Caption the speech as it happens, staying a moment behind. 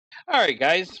Alright,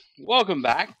 guys. Welcome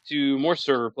back to more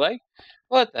server play.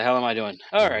 What the hell am I doing?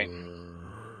 Alright.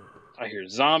 I hear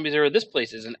zombies everywhere. This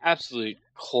place is an absolute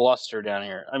cluster down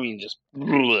here. I mean, just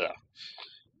bleh.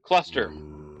 Cluster.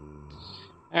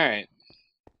 Alright.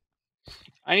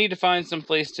 I need to find some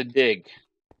place to dig.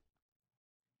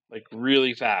 Like,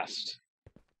 really fast.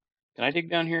 Can I dig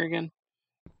down here again?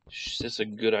 Is this a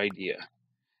good idea?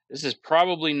 This is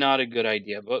probably not a good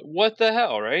idea, but what the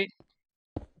hell, right?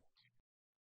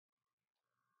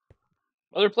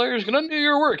 Other players can undo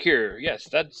your work here. Yes,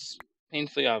 that's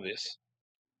painfully obvious.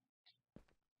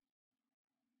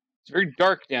 It's very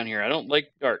dark down here. I don't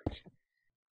like dark.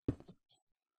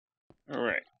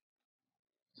 Alright.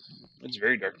 It's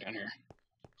very dark down here.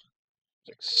 It's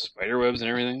like spider webs and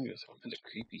everything. It's all kinds of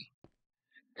creepy.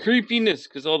 Creepiness,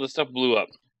 because all the stuff blew up.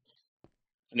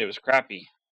 And it was crappy.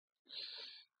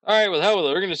 Alright, well, hell with it.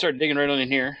 We're going to start digging right on in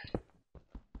here.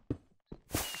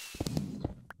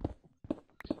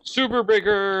 Super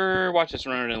breaker! Watch this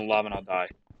run in the lava and I'll die.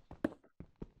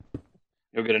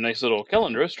 You'll get a nice little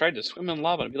Kellandros tried to swim in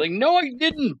lava and be like, no, I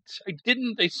didn't! I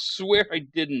didn't! I swear I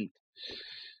didn't!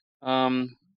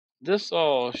 This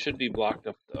all should be blocked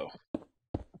up, though.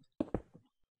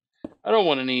 I don't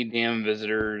want any damn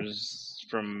visitors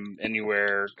from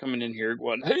anywhere coming in here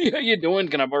going, hey, how you doing?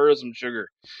 Can I borrow some sugar?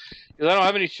 Because I don't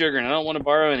have any sugar and I don't want to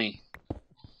borrow any.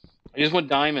 I just want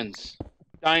diamonds.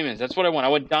 Diamonds, that's what I want. I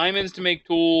want diamonds to make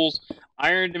tools,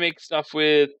 iron to make stuff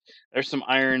with. There's some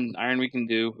iron we can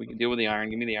do. We can deal with the iron.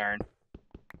 Give me the iron.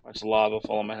 Watch the lava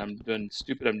fall on my head. I'm doing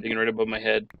stupid. I'm digging right above my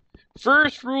head.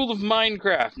 First rule of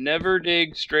Minecraft, never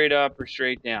dig straight up or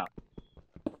straight down.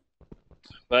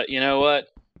 But you know what?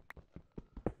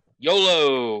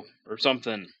 YOLO or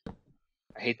something.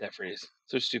 I hate that phrase.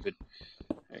 So stupid.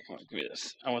 Here, come on, give me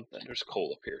this. I want that. There's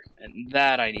coal up here. And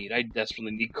that I need. I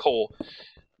desperately need coal.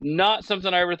 Not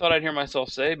something I ever thought I'd hear myself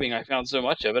say, being I found so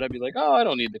much of it. I'd be like, oh, I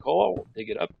don't need the coal. I'll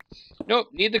dig it up. Nope,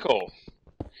 need the coal.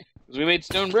 Because we made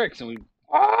stone bricks and we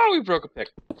broke a pick.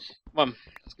 Come on,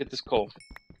 let's get this coal.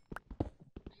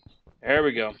 There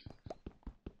we go.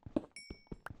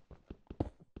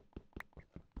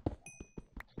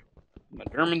 My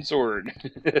German sword.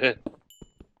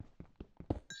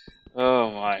 Oh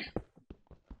my.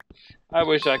 I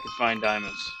wish I could find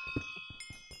diamonds.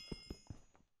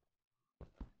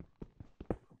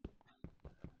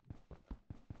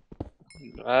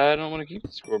 I don't want to keep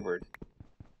the scoreboard.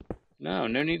 No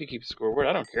need to keep the scoreboard.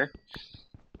 I don't care.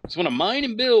 I just want to mine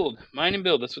and build. Mine and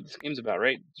build. That's what this game's about,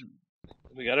 right?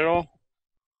 We got it all?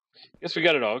 Guess we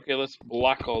got it all. Okay, let's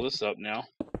block all this up now.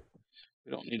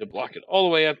 We don't need to block it all the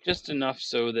way up, just enough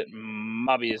so that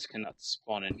mobbies cannot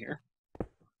spawn in here.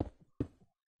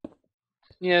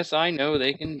 Yes, I know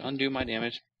they can undo my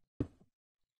damage.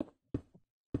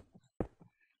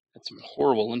 That's some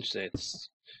horrible lunch today. It's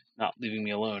not leaving me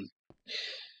alone.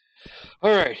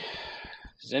 Alright.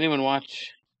 Does anyone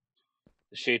watch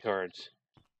the Shaytards?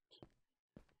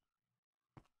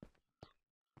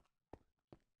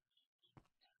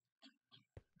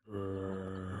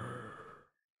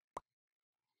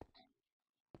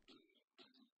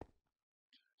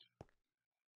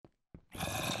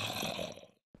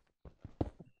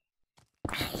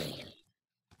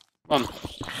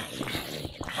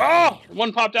 Oh!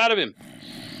 One popped out of him.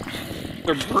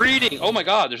 They're breeding. Oh my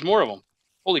god, there's more of them.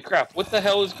 Holy crap, what the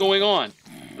hell is going on?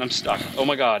 I'm stuck. Oh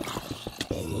my god.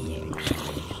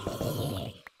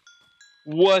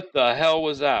 What the hell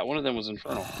was that? One of them was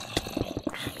infernal.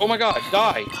 Oh my god,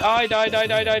 die.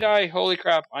 Die. Holy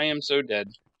crap, I am so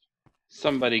dead.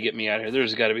 Somebody get me out of here.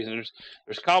 There's got to be...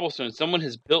 There's cobblestone. Someone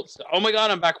has built stuff. Oh my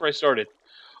god, I'm back where I started.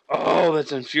 Oh,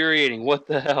 that's infuriating. What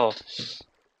the hell?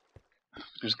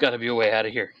 There's got to be a way out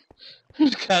of here.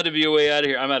 There's got to be a way out of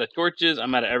here. I'm out of torches.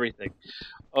 I'm out of everything.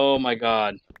 Oh my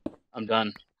god. I'm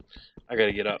done. I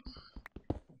gotta get up.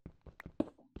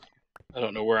 I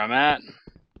don't know where I'm at.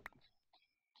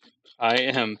 I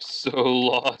am so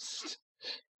lost.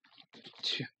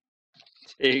 To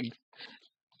dig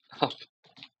up.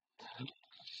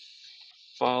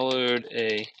 Followed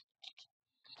a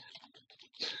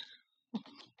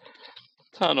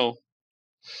tunnel.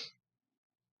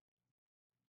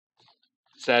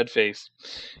 Sad face.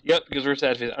 Yep, because we're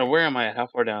sad face. Where am I at? How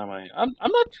far down am I? I'm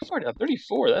not too far down.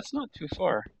 34. That's not too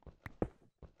far.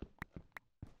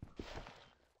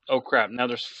 Oh crap! Now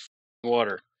there's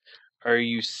water. Are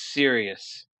you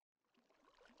serious?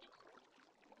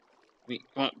 Wait,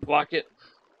 come on, block it.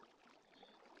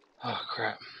 Oh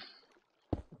crap.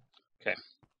 Okay.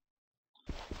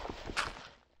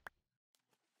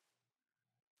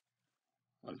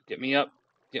 Get me up.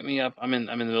 Get me up. I'm in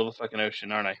the middle of the fucking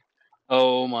ocean, aren't I?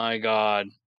 Oh my god.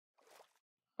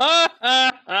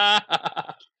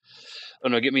 Oh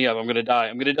no, get me up. I'm gonna die.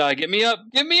 I'm gonna die. Get me up.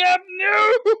 Get me up.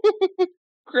 No!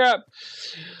 Crap.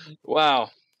 Wow.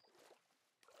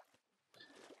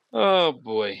 Oh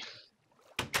boy.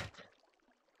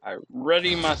 I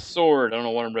ready my sword. I don't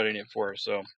know what I'm readying it for,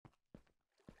 so.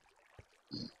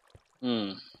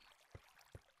 I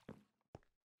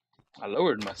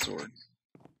lowered my sword.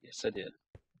 Yes, I did.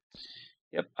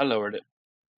 Yep, I lowered it.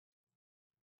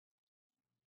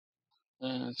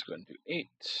 Let's go ahead and do 8.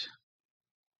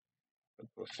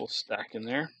 Put a full stack in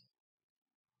there.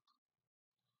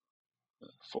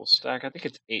 Full stack. I think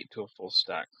it's 8 to a full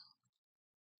stack.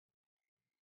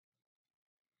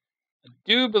 I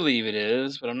do believe it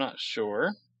is, but I'm not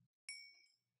sure.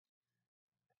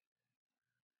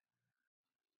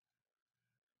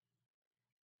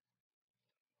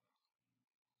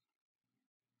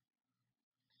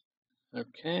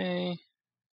 Okay.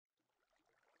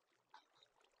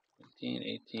 18,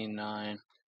 18, 9,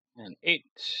 and 8.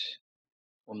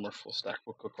 One more full stack.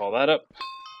 We'll cook all that up.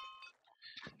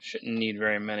 Shouldn't need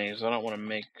very many, so I don't want to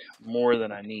make more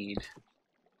than I need.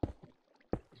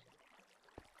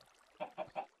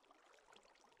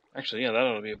 Actually, yeah, that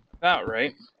ought to be about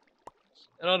right.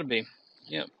 That ought to be.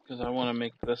 Yep, because I want to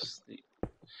make this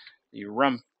the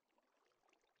rum.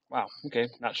 Wow, okay.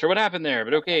 Not sure what happened there,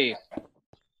 but okay.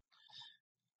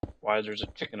 Why there's a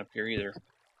chicken up here either.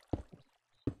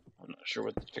 I'm not sure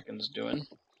what the chicken's doing.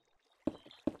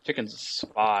 Chicken's a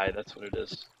spy, that's what it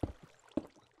is.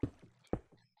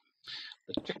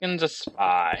 The chicken's a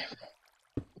spy.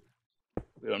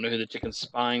 We don't know who the chicken's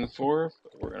spying for,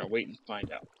 but we're going to wait and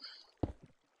find out.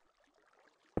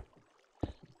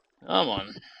 Come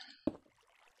on.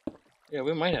 Yeah,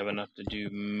 we might have enough to do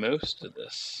most of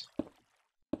this.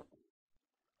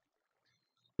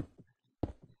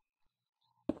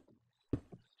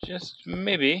 Just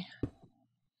maybe.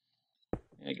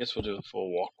 I guess we'll do a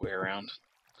full walkway around.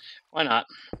 Why not?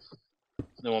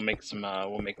 Then we'll make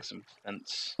some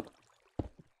fence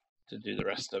to do the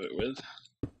rest of it with.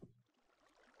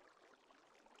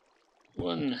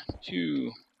 1,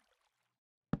 2,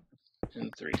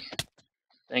 and 3.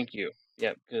 Thank you.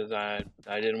 Yep, because I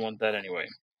didn't want that anyway.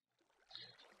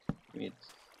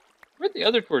 Where'd the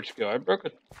other torch go? I broke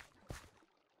it.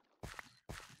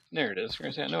 There it is. We're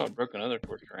gonna say I know I broke another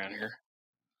torch around here.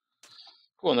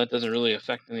 Cool, and that doesn't really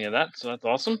affect any of that, so that's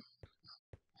awesome.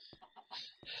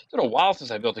 It's been a while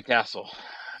since I built a castle.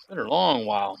 It's been a long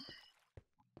while.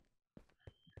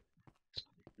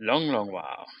 Long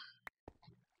while.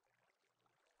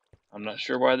 I'm not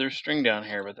sure why there's string down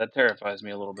here, but that terrifies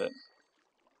me a little bit.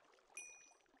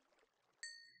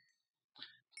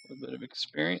 A little bit of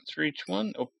experience for each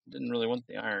one. Oh, didn't really want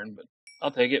the iron, but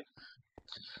I'll take it.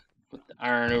 Put the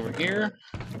iron over here.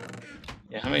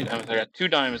 Yeah, how many diamonds? I got 2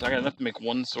 diamonds. I got enough to make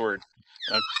 1 sword.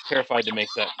 I'm terrified to make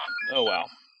that. Oh, wow.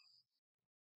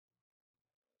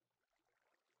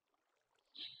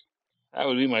 That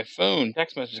would be my phone.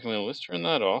 Text message coming in. Let's turn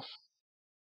that off.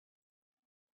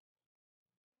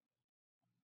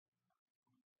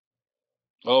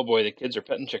 Oh boy, the kids are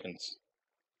petting chickens.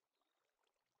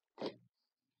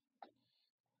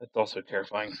 That's also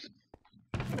terrifying.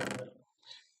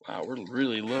 Wow, we're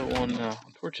really low on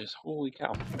torches. Holy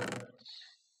cow.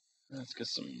 Let's get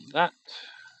some of that.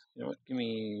 You know what? Give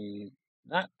me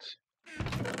that.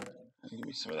 And give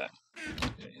me some of that.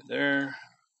 Okay, there.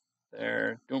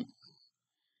 There. Don't.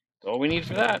 That's all we need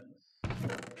for that.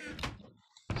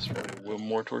 That's probably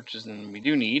more torches than we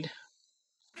do need.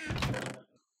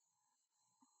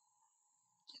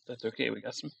 That's okay. We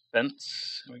got some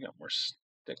fence. We got more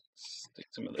sticks. Take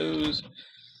some of those.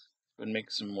 Go and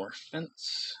make some more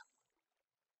fence.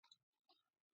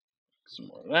 Some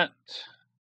more of that.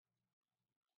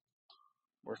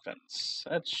 More fence.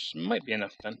 That might be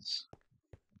enough fence.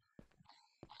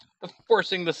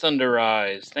 Forcing the sun to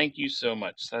rise. Thank you so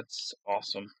much. That's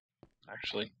awesome,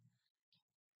 actually.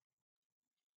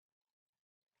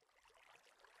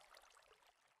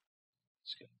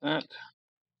 Let's get that.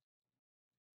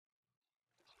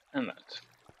 And that.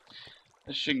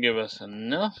 This should give us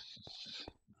enough.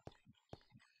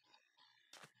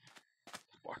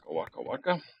 Waka waka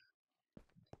waka.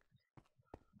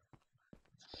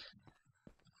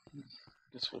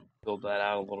 Guess we'll build that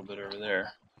out a little bit over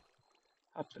there.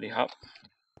 Hoppity hop.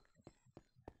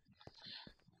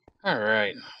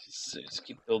 Alright. Let's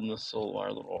keep building this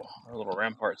our little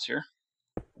ramparts here.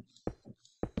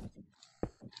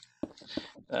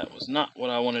 That was not what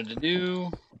I wanted to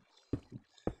do.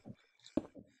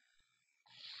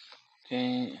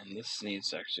 Okay, and this needs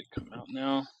to actually come out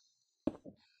now.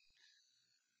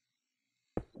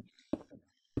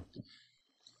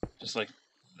 Just like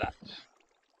that.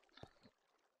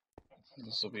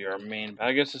 This will be our main.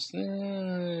 I guess it's don't.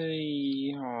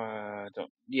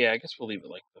 Yeah, I guess we'll leave it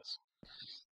like this.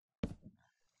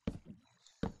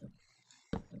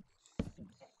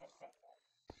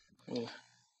 We'll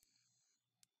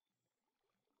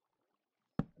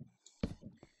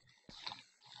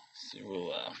see.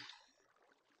 Well,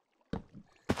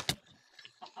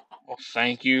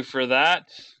 thank you for that,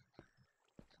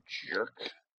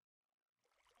 jerk.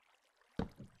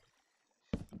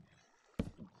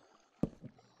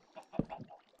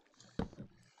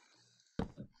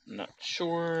 Not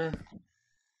sure.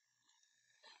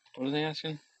 What are they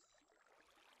asking?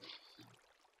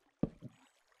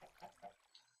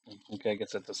 Okay, I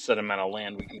guess that's a set amount of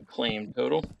land we can claim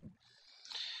total.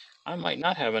 I might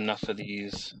not have enough of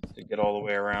these to get all the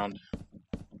way around.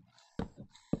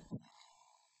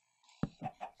 I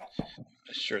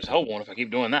sure as hell won't if I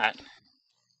keep doing that.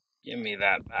 Give me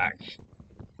that back.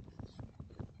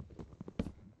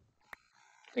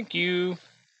 Thank you.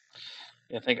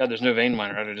 Yeah, thank God there's no vein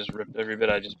miner. I'd have just ripped every bit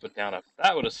I just put down up.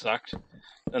 That would have sucked.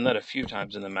 Done that a few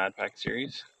times in the Mad Pack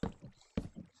series.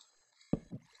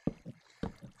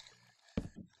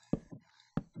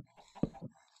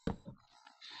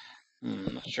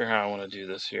 Not sure how I want to do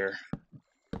this here.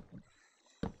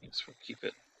 Guess we'll keep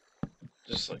it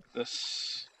just like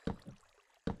this.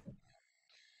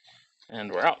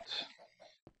 And we're out.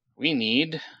 We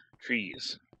need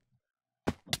trees.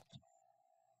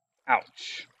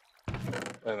 Ouch.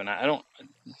 I don't.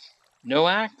 No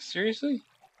axe? Seriously?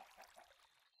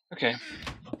 Okay.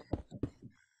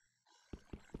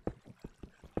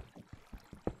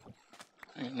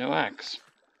 No axe.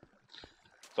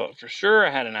 Thought for sure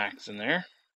I had an axe in there.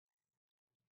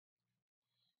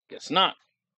 Guess not.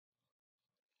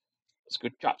 Let's go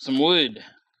chop some wood.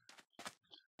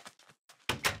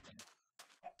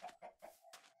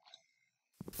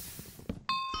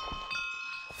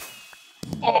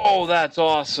 Oh, that's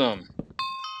awesome.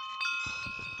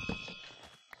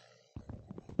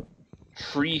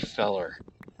 Tree feller.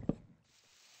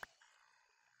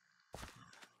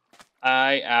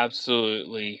 I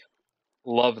absolutely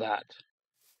love that.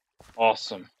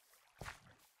 Awesome.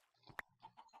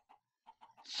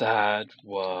 That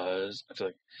was, I feel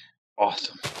like,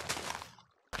 awesome.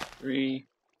 3,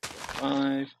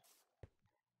 5.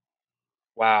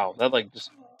 Wow, that like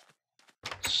just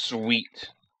sweet.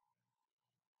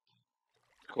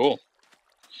 Cool.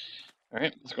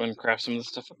 Alright, let's go ahead and craft some of this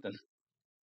stuff up then.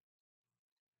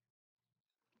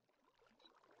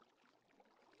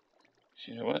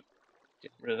 You know what?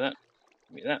 Get rid of that.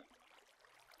 Give me that.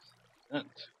 That.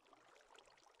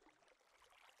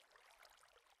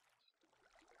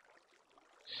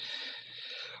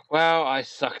 Wow, I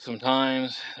suck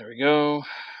sometimes. There we go.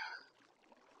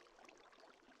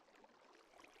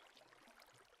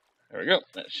 There we go.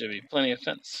 That should be plenty of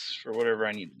fence for whatever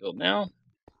I need to build now.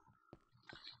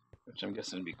 Which I'm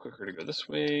guessing would be quicker to go this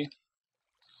way.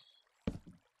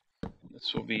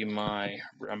 This will be my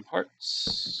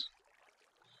ramparts.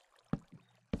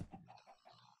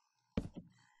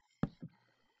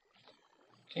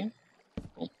 Okay.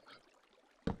 Cool.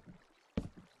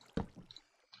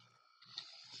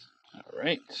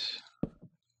 Alright.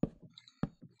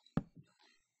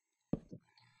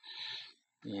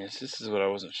 Yes, this is what I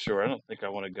wasn't sure. I don't think I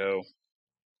want to go.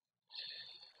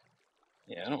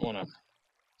 Yeah, I don't want to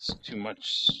too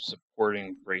much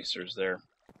supporting bracers there.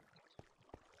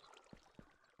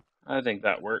 I think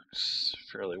that works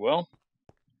fairly well.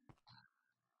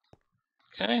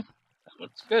 Okay, that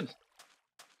looks good.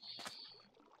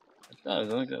 It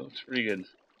does. I think that looks pretty good.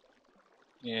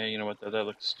 Yeah, you know what, though? That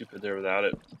looks stupid there without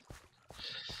it.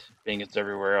 Being it's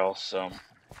everywhere else, so.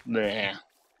 Nah.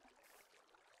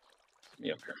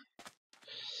 Me up here.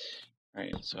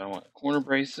 Alright, so I want corner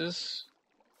braces.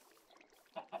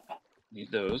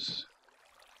 Need those.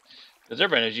 Because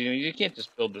everybody knows, you can't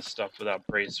just build this stuff without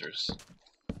bracers.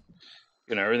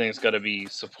 You know, everything's got to be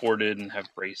supported and have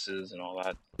braces and all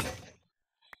that.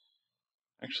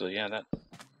 Actually, yeah, that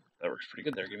works pretty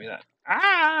good there. Give me that.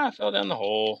 Ah! I fell down the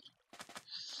hole.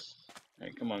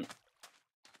 Alright, come on.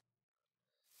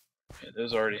 Okay,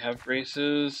 those already have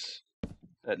braces.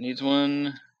 That needs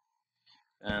one.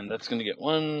 And that's going to get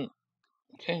one.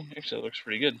 Okay, actually, it looks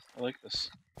pretty good. I like this.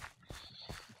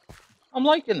 I'm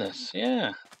liking this,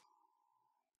 yeah.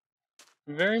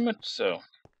 Very much so.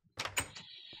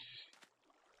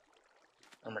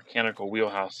 Our mechanical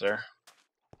wheelhouse there.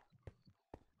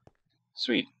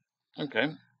 Sweet.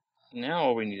 Okay. Now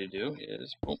all we need to do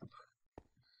is boom,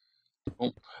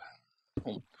 boom,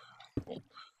 boom, boom.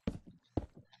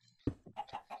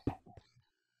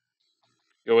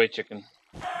 Go away, chicken.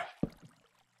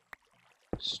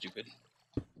 Stupid.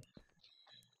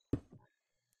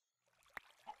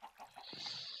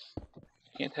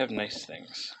 Can't have nice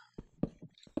things.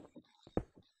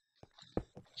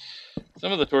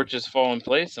 Some of the torches fall in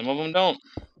place, some of them don't.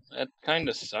 That kind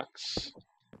of sucks.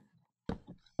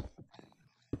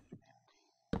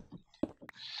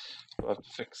 We'll have to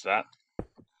fix that.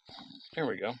 There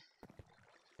we go.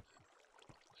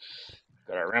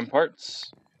 Got our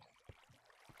ramparts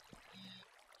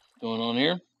going on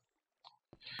here.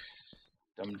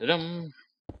 Dum-da-dum.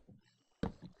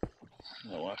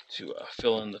 Now we'll have to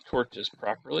fill in the torches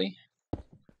properly.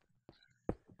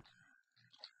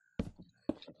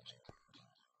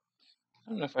 I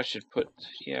don't know if I should put...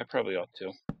 Yeah, I probably ought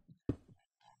to.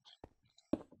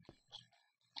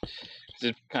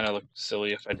 It kind of looked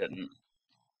silly if I didn't.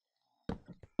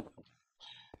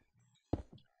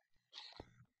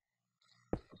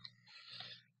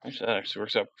 Actually, that actually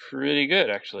works out pretty good,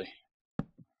 actually.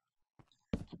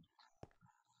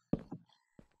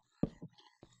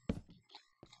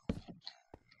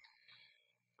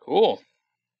 Cool.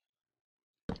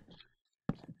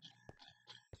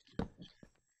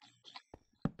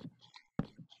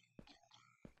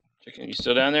 Chicken, you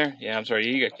still down there? Yeah, I'm sorry.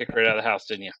 You got kicked right out of the house,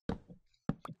 didn't you?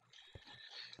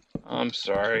 I'm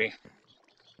sorry.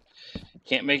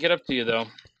 Can't make it up to you, though.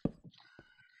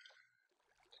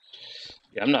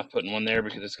 Yeah, I'm not putting one there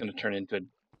because it's going to turn into a...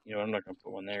 You know, I'm not going to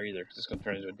put one there either because it's going to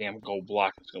turn into a damn gold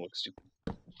block. It's going to look stupid.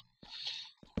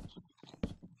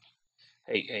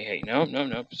 Hey. No.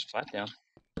 Just flat down.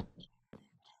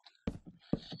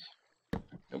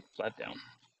 Nope, flat down.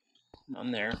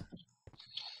 None there.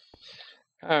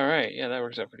 Alright, yeah, that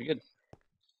works out pretty good.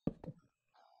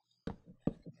 Put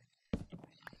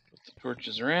the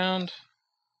torches around.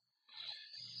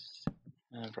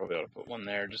 I probably ought to put one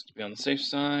there just to be on the safe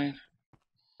side.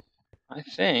 I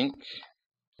think...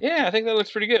 Yeah, I think that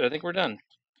looks pretty good. I think we're done.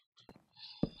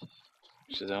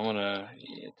 Actually, I want to...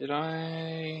 Yeah, did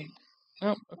I...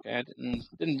 No, okay, I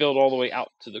didn't build all the way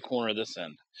out to the corner of this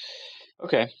end.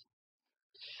 Okay.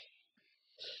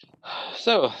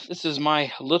 So, this is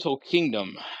my little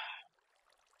kingdom.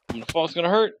 The fall's gonna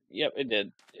hurt? Yep, it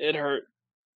did. It hurt.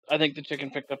 I think the chicken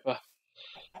picked up a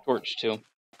torch, too.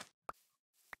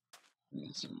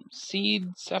 And some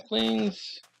seed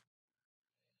saplings.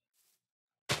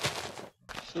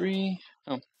 3.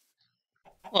 Oh.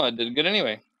 Well, I did good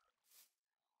anyway.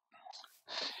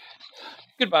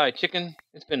 Goodbye, chicken.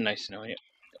 It's been nice knowing you.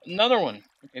 Another one.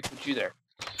 Okay, put you there.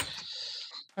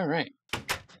 Alright. I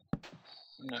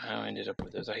don't know how I ended up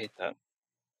with those. I hate that.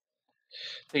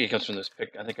 I think it comes from this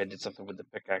pick. I think I did something with the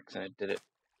pickaxe and I did it.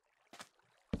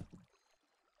 I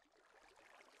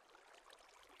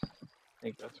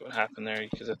think that's what happened there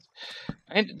because it's.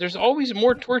 There's always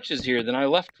more torches here than I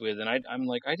left with, and I'm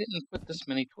like, I didn't put this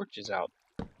many torches out.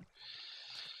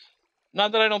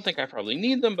 Not that I don't think I probably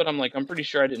need them, but I'm like, I'm pretty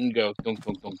sure I didn't go donk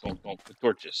with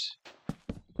torches.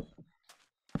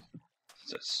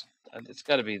 It's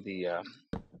got to be the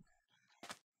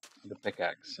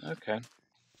pickaxe. Okay.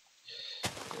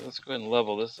 Let's go ahead and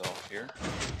level this off here.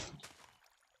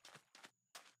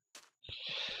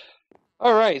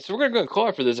 Alright, so we're going to go call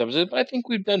it for this episode, but I think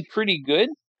we've done pretty good.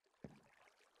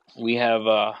 We have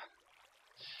our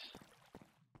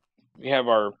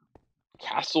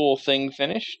castle thing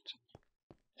finished.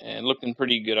 And looking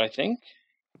pretty good, I think.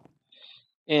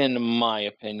 In my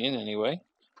opinion, anyway.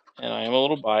 And I am a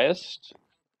little biased.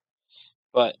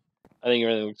 But I think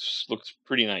everything looks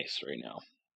pretty nice right now.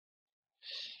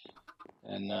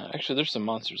 And actually, there's some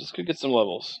monsters. Let's go get some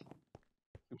levels.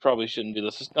 We probably shouldn't do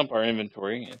this. Let's dump our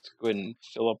inventory. Let's go ahead and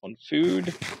fill up on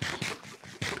food.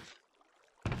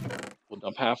 We'll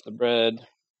dump half the bread.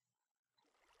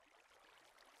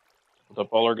 We'll dump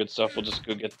all our good stuff. We'll just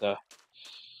go get the...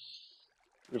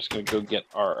 We're just going to go get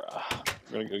our...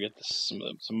 we're going to go get some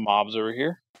mobs over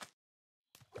here.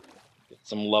 Get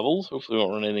some levels. Hopefully we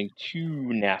won't run anything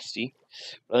too nasty.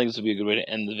 But I think this will be a good way to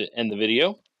end the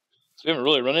video. So we haven't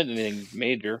really run into anything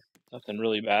major. Nothing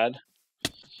really bad.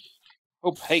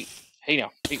 Oh, hey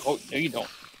now. Hey, oh, no you don't.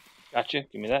 Gotcha.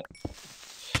 Give me that.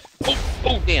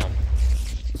 Oh, damn.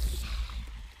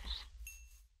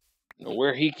 I don't know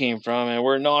where he came from, and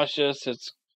we're nauseous.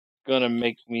 It's gonna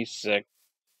make me sick.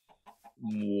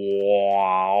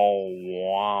 Wow.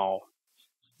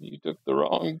 You took the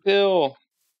wrong pill.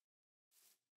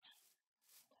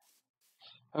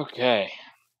 Okay.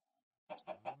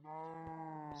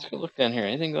 Let's go look down here.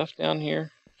 Anything left down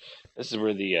here? This is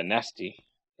where the nasty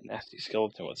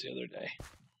skeleton was the other day.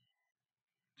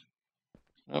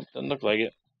 Nope, doesn't look like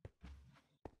it.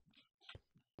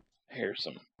 Here's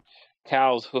some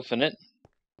cows hoofing it.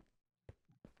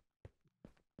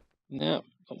 Nope,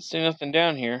 don't see nothing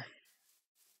down here.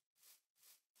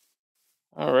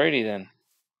 Alrighty then.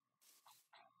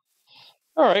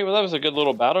 Alright, well that was a good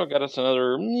little battle. Got us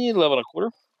another level and a quarter.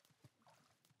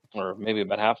 Or maybe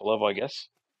about half a level, I guess.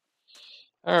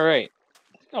 Alright.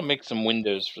 I think I'll make some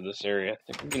windows for this area. I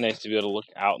think it'd be nice to be able to look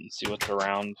out and see what's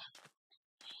around.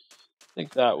 I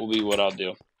think that will be what I'll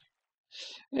do.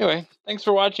 Anyway, thanks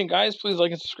for watching, guys. Please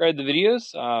like and subscribe to the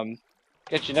videos.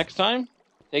 Catch you next time.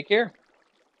 Take care.